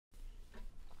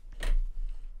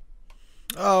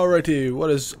Alrighty, what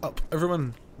is up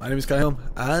everyone? My name is Kyle,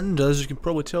 and as you can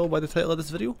probably tell by the title of this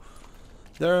video,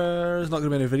 there's not going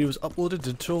to be any videos uploaded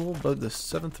until about the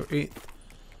 7th or 8th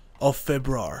of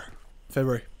February.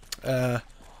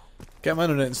 Getting my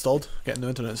internet installed, getting the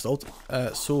internet installed,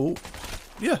 so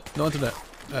yeah, no internet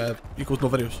equals no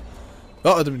videos.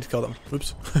 Oh, I didn't mean to call that one,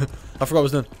 oops, I forgot what I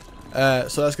was doing,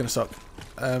 so that's going to suck,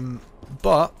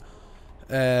 but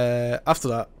after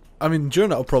that, I mean, during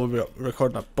that I'll probably be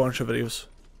recording a bunch of videos,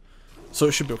 so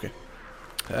it should be okay.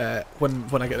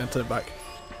 When I get the internet back,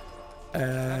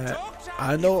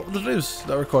 I know the videos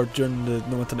that I record during the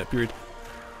no internet period.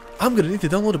 I'm gonna need to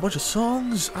download a bunch of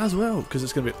songs as well because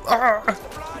it's gonna be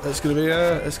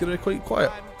quite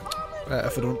quiet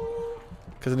if I don't,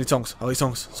 because I need songs. I like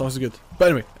songs. Songs are good.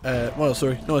 But anyway, well,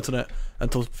 sorry, no internet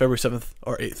until February 7th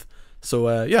or 8th.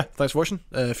 So yeah, thanks for watching.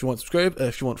 If you want to subscribe,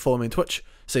 if you want to follow me on Twitch,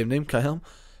 same name, Kai Helm.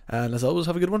 And as always,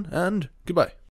 have a good one, and goodbye.